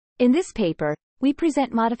In this paper, we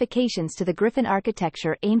present modifications to the Griffin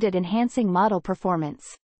architecture aimed at enhancing model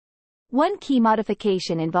performance. One key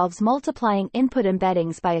modification involves multiplying input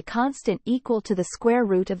embeddings by a constant equal to the square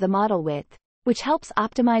root of the model width, which helps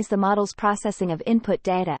optimize the model's processing of input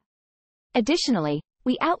data. Additionally,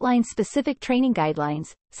 we outline specific training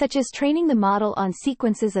guidelines, such as training the model on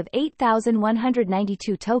sequences of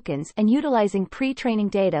 8,192 tokens and utilizing pre-training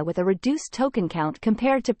data with a reduced token count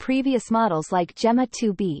compared to previous models like Gemma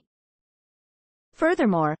 2B.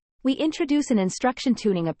 Furthermore, we introduce an instruction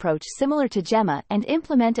tuning approach similar to Gemma and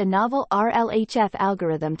implement a novel RLHF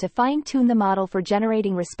algorithm to fine-tune the model for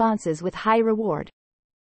generating responses with high reward.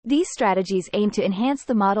 These strategies aim to enhance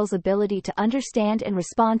the model's ability to understand and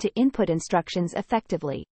respond to input instructions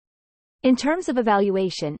effectively. In terms of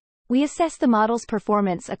evaluation, we assess the model's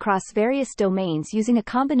performance across various domains using a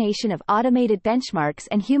combination of automated benchmarks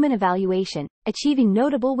and human evaluation, achieving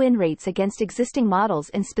notable win rates against existing models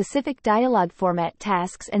in specific dialogue format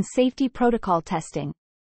tasks and safety protocol testing.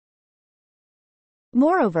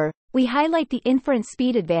 Moreover, we highlight the inference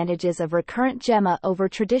speed advantages of RecurrentGemma over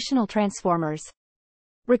traditional transformers.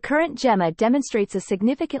 RecurrentGemma demonstrates a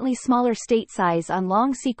significantly smaller state size on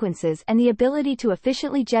long sequences and the ability to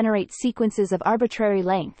efficiently generate sequences of arbitrary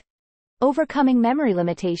length, overcoming memory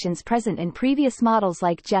limitations present in previous models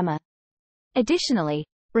like Gemma. Additionally,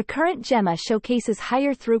 RecurrentGemma showcases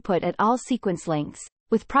higher throughput at all sequence lengths,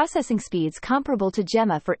 with processing speeds comparable to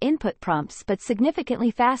Gemma for input prompts but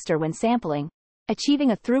significantly faster when sampling,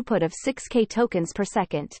 achieving a throughput of 6K tokens per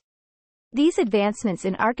second. These advancements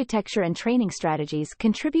in architecture and training strategies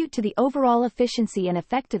contribute to the overall efficiency and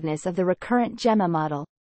effectiveness of the RecurrentGemma model.